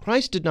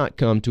 Christ did not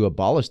come to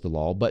abolish the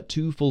law, but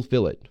to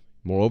fulfill it.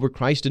 Moreover,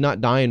 Christ did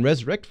not die and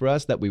resurrect for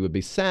us that we would be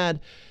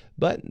sad,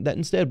 but that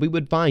instead we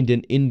would find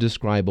an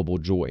indescribable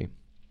joy.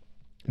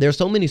 There are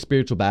so many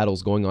spiritual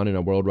battles going on in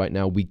our world right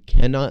now. We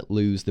cannot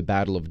lose the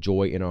battle of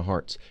joy in our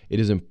hearts. It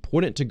is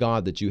important to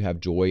God that you have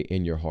joy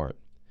in your heart.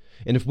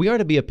 And if we are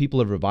to be a people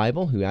of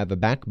revival who have a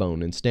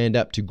backbone and stand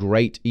up to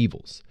great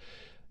evils,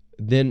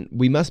 then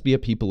we must be a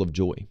people of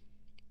joy.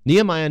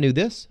 Nehemiah knew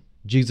this.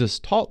 Jesus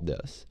taught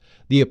this.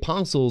 The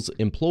apostles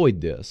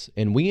employed this,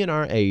 and we in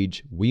our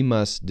age, we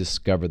must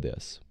discover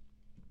this.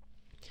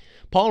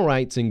 Paul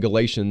writes in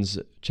Galatians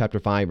chapter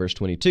 5, verse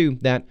 22,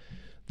 that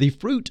the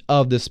fruit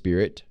of the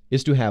Spirit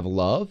is to have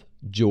love,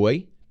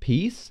 joy,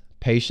 peace,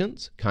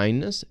 patience,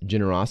 kindness,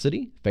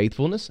 generosity,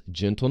 faithfulness,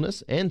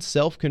 gentleness, and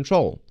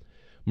self-control.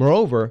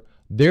 Moreover,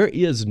 there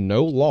is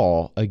no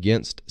law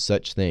against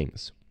such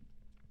things.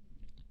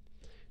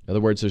 In other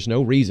words, there's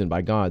no reason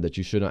by God that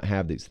you should not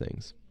have these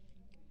things.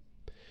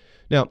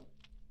 Now,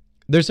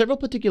 there are several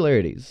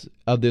particularities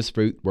of this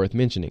fruit worth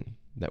mentioning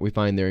that we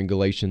find there in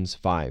Galatians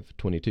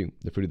 5:22,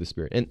 the fruit of the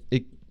Spirit. And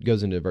it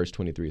goes into verse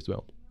 23 as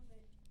well.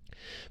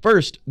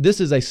 First,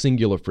 this is a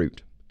singular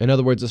fruit. In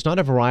other words, it's not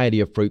a variety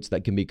of fruits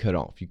that can be cut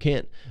off. You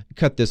can't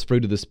cut this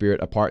fruit of the Spirit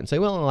apart and say,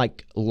 well, I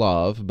like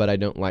love, but I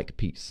don't like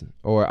peace.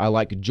 Or I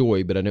like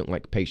joy, but I don't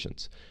like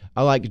patience.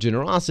 I like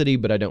generosity,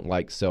 but I don't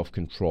like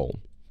self-control.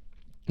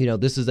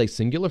 This is a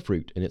singular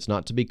fruit, and it's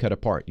not to be cut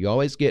apart. You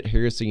always get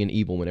heresy and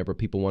evil whenever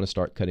people want to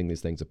start cutting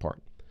these things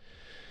apart.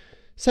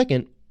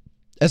 Second,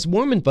 as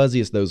warm and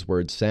fuzzy as those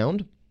words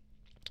sound,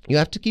 you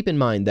have to keep in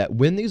mind that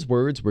when these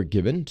words were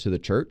given to the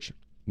church,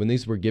 when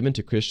these were given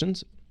to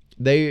Christians,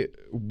 they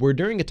were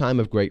during a time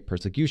of great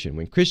persecution,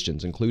 when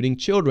Christians, including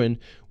children,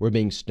 were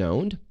being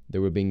stoned, they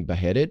were being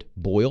beheaded,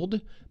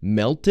 boiled,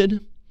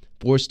 melted,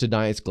 forced to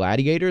die as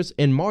gladiators,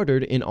 and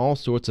martyred in all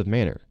sorts of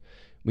manner.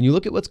 When you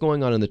look at what's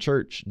going on in the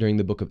church during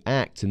the book of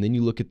Acts, and then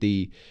you look at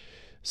the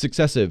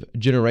successive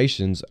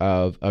generations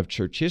of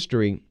church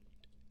history,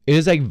 it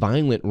is a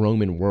violent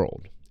Roman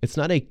world. It's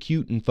not a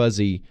cute and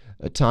fuzzy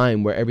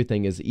time where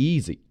everything is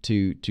easy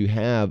to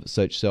have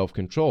such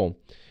self-control.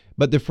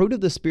 But the fruit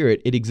of the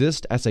Spirit, it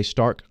exists as a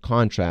stark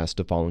contrast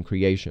to fallen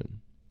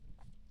creation.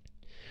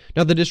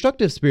 Now, the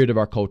destructive spirit of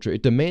our culture,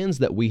 it demands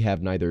that we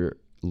have neither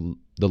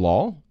the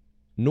law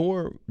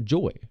nor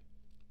joy.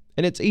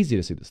 And it's easy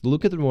to see this.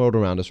 Look at the world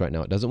around us right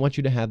now. It doesn't want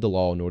you to have the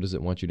law, nor does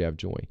it want you to have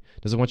joy.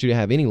 It doesn't want you to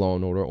have any law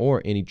and order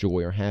or any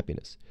joy or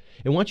happiness.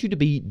 It wants you to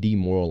be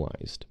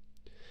demoralized.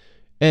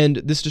 And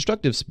this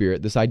destructive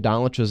spirit, this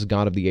idolatrous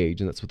god of the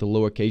age, and that's with a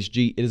lowercase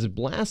g, it is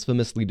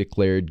blasphemously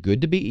declared good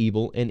to be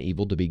evil and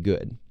evil to be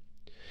good.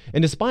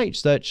 And despite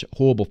such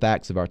horrible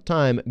facts of our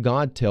time,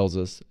 God tells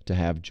us to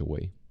have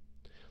joy.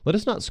 Let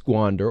us not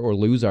squander or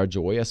lose our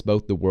joy as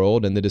both the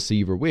world and the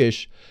deceiver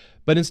wish,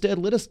 but instead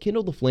let us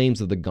kindle the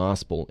flames of the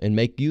gospel and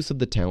make use of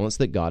the talents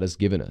that God has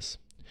given us.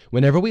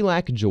 Whenever we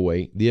lack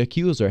joy, the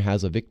accuser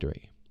has a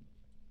victory.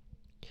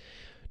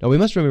 Now we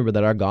must remember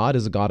that our God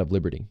is a God of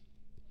liberty.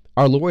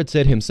 Our Lord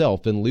said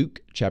himself in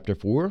Luke chapter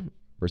 4,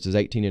 verses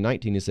 18 and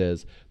 19, he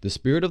says, "The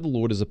Spirit of the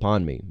Lord is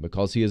upon me,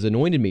 because he has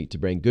anointed me to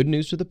bring good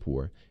news to the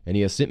poor, and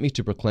he has sent me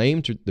to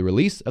proclaim the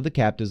release of the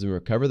captives and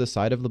recover the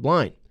sight of the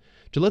blind,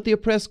 to let the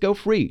oppressed go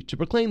free, to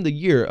proclaim the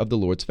year of the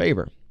Lord's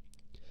favor."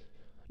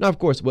 Now, of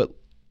course, what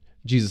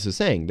Jesus is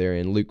saying there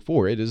in Luke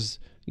 4, it is,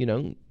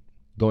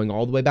 going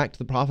all the way back to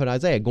the prophet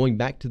Isaiah, going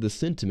back to the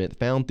sentiment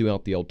found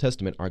throughout the Old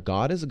Testament. Our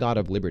God is a God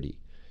of liberty.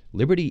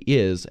 Liberty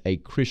is a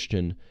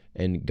Christian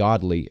and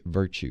godly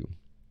virtue.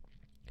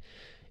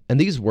 And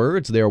these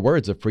words, they are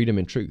words of freedom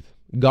and truth.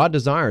 God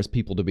desires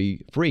people to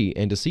be free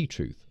and to see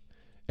truth.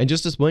 And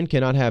just as one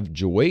cannot have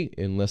joy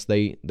unless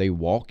they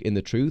walk in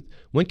the truth,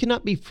 one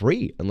cannot be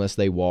free unless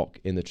they walk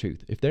in the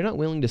truth. If they're not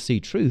willing to see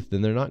truth,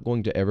 then they're not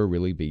going to ever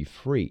really be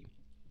free.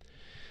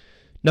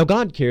 Now,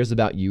 God cares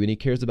about you, and he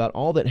cares about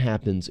all that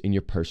happens in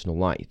your personal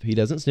life. He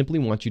doesn't simply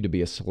want you to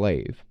be a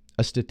slave,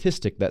 a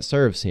statistic that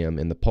serves him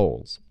in the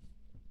polls.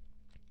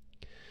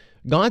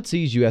 God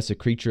sees you as a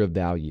creature of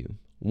value,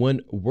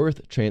 one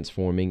worth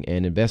transforming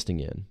and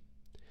investing in.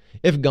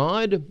 If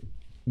God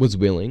was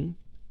willing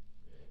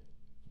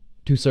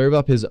to serve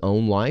up his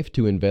own life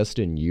to invest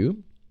in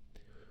you,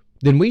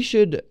 then we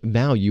should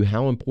value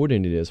how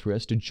important it is for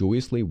us to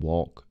joyously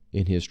walk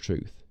in his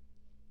truth.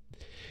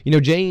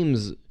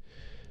 James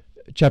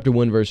chapter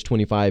 1, verse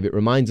 25, it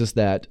reminds us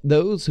that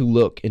those who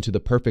look into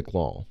the perfect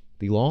law,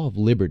 the law of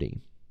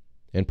liberty,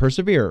 and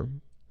persevere,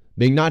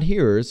 being not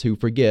hearers who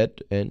forget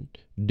and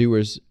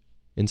doers,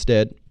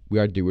 instead, we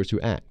are doers who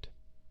act.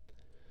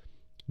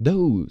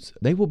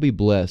 They will be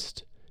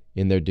blessed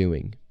in their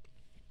doing.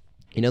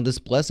 This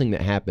blessing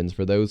that happens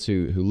for those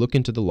who look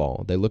into the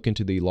law, they look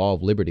into the law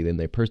of liberty, then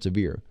they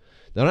persevere.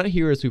 They're not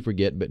hearers who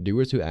forget, but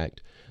doers who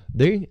act.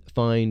 They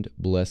find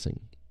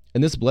blessing.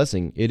 And this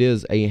blessing, it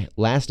is a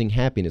lasting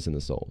happiness in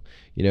the soul.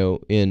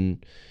 In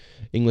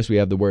English, we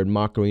have the word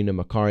makarina,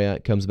 makaria.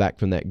 It comes back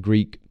from that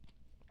Greek.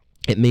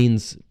 It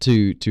means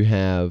to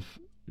have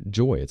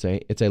joy.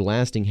 It's a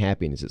lasting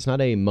happiness. It's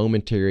not a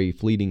momentary,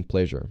 fleeting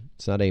pleasure.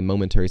 It's not a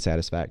momentary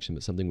satisfaction,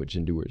 but something which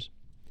endures.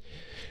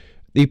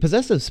 The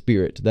possessive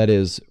spirit that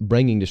is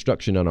bringing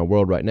destruction on our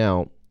world right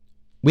now,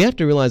 we have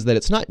to realize that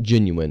it's not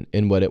genuine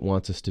in what it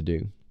wants us to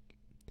do.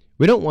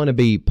 We don't want to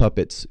be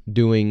puppets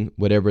doing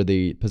whatever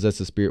the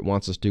possessive spirit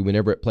wants us to do.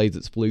 Whenever it plays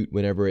its flute,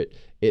 whenever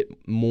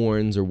it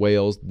mourns or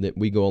wails, that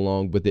we go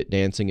along with it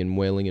dancing and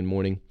wailing and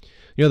mourning.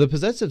 The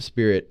possessive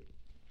spirit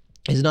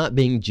is not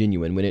being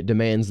genuine when it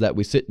demands that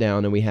we sit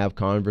down and we have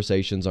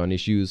conversations on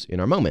issues in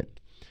our moment,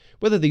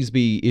 whether these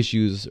be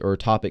issues or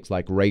topics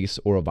like race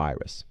or a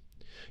virus.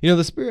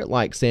 The spirit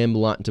like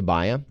Sanballat and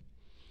Tobiah,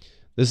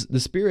 the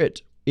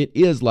spirit, it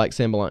is like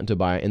Sanballat and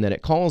Tobiah in that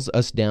it calls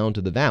us down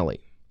to the valley.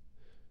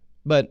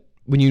 But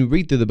when you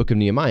read through the book of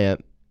Nehemiah,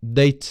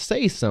 they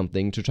say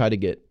something to try to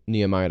get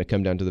Nehemiah to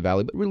come down to the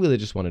valley, but really they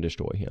just want to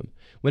destroy him.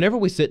 Whenever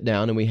we sit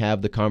down and we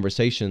have the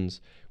conversations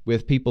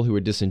with people who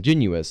are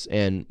disingenuous,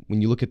 and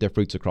when you look at their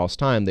fruits across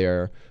time, they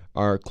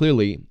are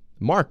clearly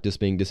marked as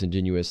being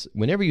disingenuous.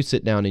 Whenever you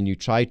sit down and you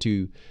try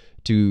to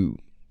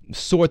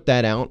sort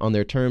that out on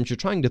their terms, you're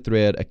trying to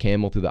thread a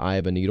camel through the eye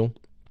of a needle,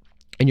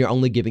 and you're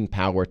only giving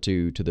power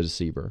to the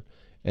deceiver,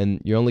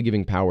 and you're only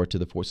giving power to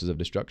the forces of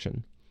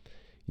destruction.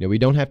 We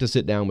don't have to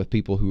sit down with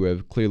people who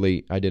have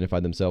clearly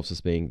identified themselves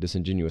as being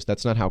disingenuous.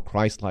 That's not how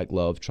Christ-like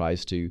love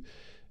tries to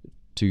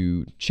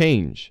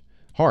change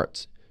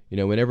hearts.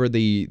 Whenever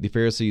the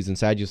Pharisees and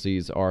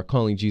Sadducees are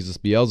calling Jesus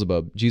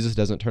Beelzebub, Jesus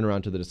doesn't turn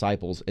around to the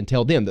disciples and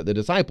tell them that the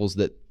disciples,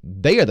 that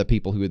they are the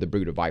people who are the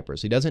brood of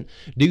vipers. He doesn't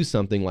do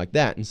something like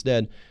that.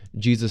 Instead,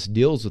 Jesus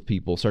deals with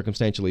people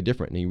circumstantially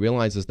different, and he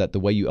realizes that the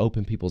way you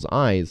open people's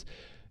eyes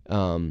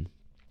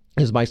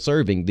is by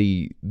serving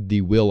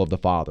the will of the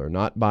Father,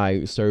 not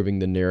by serving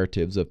the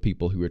narratives of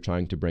people who are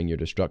trying to bring your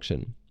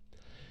destruction.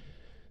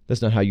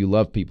 That's not how you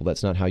love people.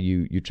 That's not how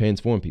you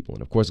transform people.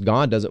 And of course,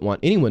 God doesn't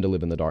want anyone to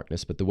live in the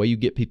darkness, but the way you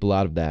get people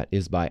out of that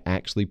is by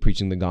actually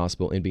preaching the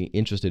gospel and being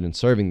interested in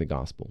serving the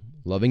gospel.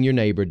 Loving your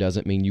neighbor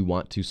doesn't mean you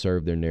want to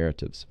serve their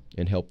narratives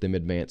and help them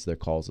advance their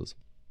causes.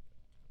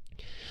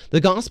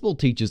 The gospel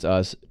teaches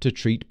us to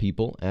treat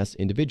people as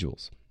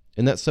individuals,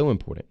 and that's so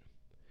important.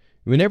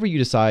 Whenever you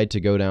decide to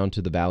go down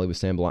to the valley with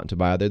Sanballat and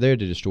Tobiah, they're there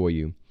to destroy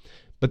you.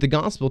 But the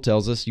gospel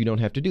tells us you don't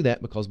have to do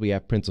that because we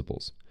have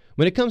principles.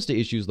 When it comes to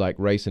issues like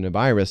race and a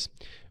virus,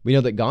 we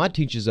know that God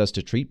teaches us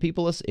to treat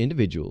people as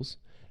individuals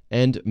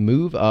and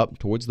move up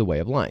towards the way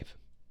of life.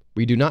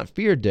 We do not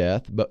fear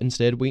death, but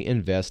instead we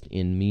invest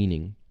in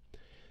meaning.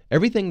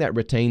 Everything that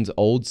retains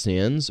old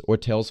sins or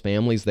tells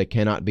families they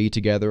cannot be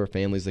together or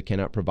families that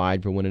cannot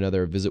provide for one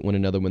another or visit one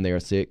another when they are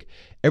sick,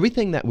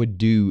 everything that would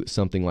do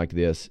something like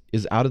this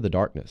is out of the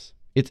darkness.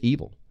 It's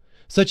evil.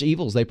 Such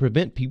evils, they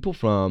prevent people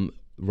from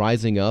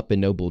rising up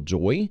in noble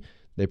joy.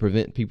 They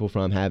prevent people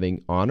from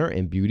having honor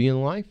and beauty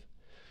in life.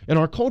 And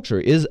our culture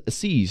is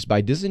seized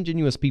by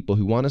disingenuous people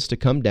who want us to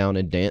come down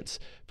and dance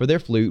for their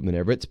flute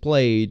whenever it's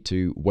played,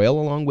 to wail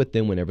along with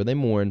them whenever they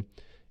mourn.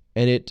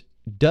 And it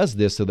does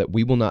this so that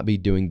we will not be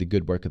doing the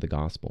good work of the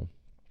gospel.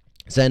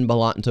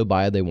 Sanballat and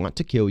Tobiah, they want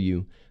to kill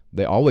you.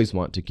 They always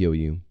want to kill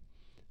you.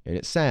 And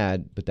it's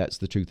sad, but that's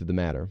the truth of the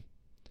matter.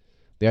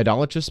 The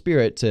idolatrous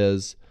spirit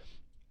says,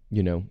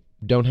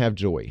 don't have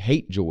joy,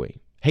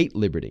 hate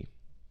liberty.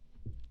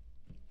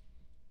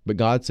 But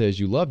God says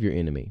you love your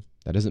enemy.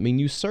 That doesn't mean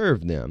you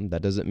serve them.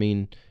 That doesn't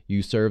mean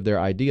you serve their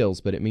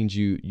ideals, but it means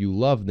you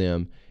love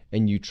them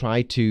and you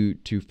try to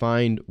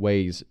find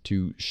ways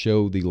to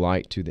show the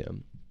light to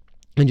them.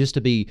 And just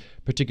to be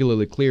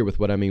particularly clear with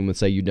what I mean when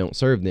say you don't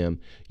serve them,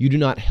 you do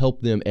not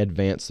help them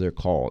advance their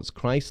cause.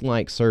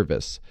 Christ-like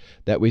service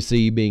that we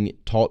see being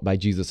taught by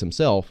Jesus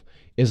himself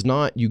is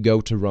not you go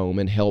to Rome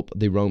and help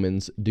the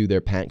Romans do their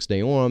Pax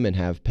Deorum and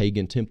have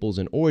pagan temples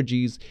and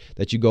orgies,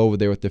 that you go over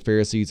there with the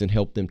Pharisees and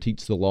help them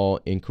teach the law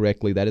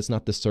incorrectly. That is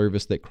not the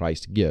service that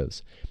Christ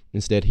gives.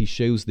 Instead, he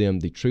shows them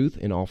the truth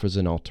and offers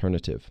an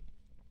alternative.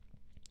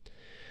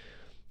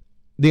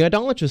 The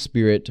idolatrous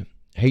spirit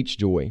hates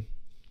joy.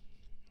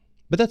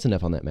 But that's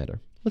enough on that matter.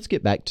 Let's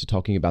get back to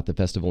talking about the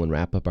festival and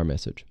wrap up our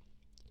message.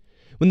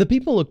 When the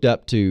people looked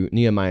up to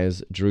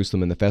Nehemiah's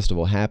Jerusalem and the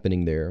festival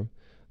happening there,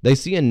 they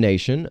see a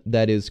nation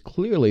that is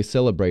clearly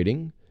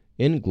celebrating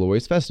in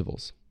glorious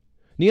festivals.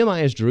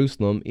 Nehemiah's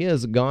Jerusalem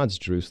is God's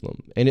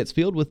Jerusalem, and it's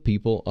filled with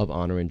people of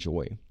honor and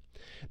joy.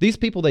 These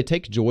people, they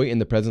take joy in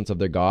the presence of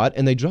their God,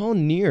 and they draw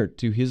near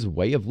to his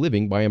way of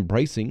living by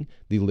embracing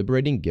the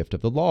liberating gift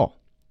of the law.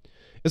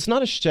 It's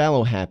not a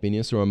shallow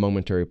happiness or a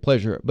momentary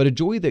pleasure, but a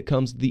joy that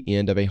comes at the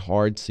end of a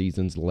hard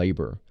season's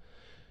labor.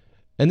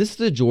 And this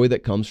is a joy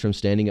that comes from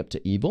standing up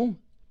to evil.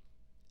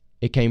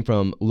 It came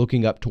from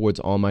looking up towards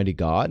Almighty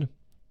God.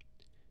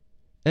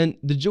 And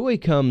the joy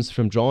comes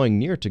from drawing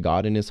near to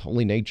God in his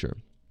holy nature.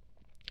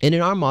 And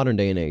in our modern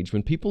day and age,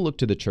 when people look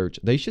to the church,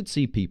 they should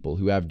see people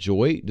who have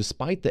joy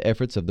despite the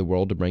efforts of the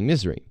world to bring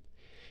misery.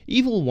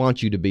 Evil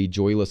wants you to be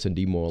joyless and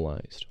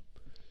demoralized.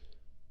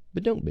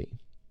 But don't be.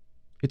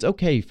 It's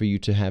okay for you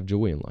to have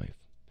joy in life.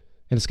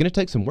 And it's going to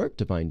take some work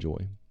to find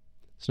joy.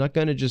 It's not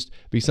going to just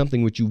be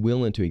something which you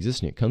will into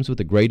existence. It comes with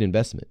a great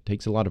investment. It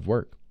takes a lot of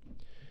work.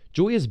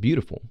 Joy is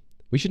beautiful.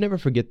 We should never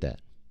forget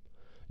that.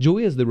 Joy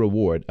is the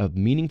reward of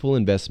meaningful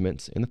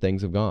investments in the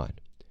things of God.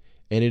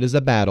 And it is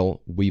a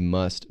battle we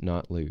must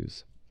not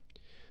lose.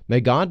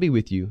 May God be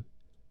with you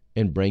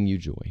and bring you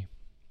joy.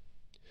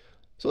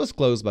 So let's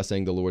close by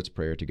saying the Lord's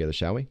Prayer together,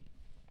 shall we?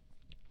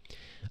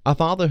 Our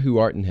Father who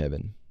art in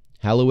heaven,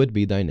 hallowed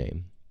be thy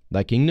name.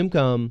 Thy kingdom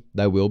come,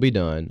 thy will be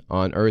done,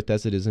 on earth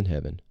as it is in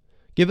heaven.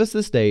 Give us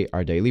this day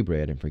our daily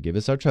bread, and forgive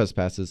us our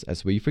trespasses,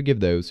 as we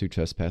forgive those who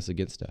trespass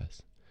against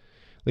us.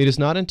 Lead us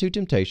not into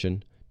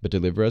temptation, but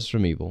deliver us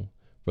from evil.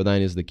 For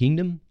thine is the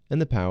kingdom,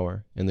 and the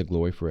power, and the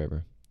glory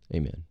forever.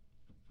 Amen.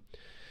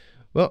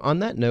 Well, on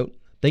that note,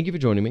 thank you for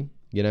joining me.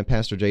 Again, I'm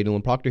Pastor J.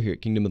 Dylan Proctor here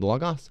at Kingdom of the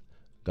Logos.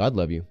 God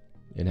love you,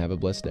 and have a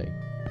blessed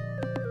day.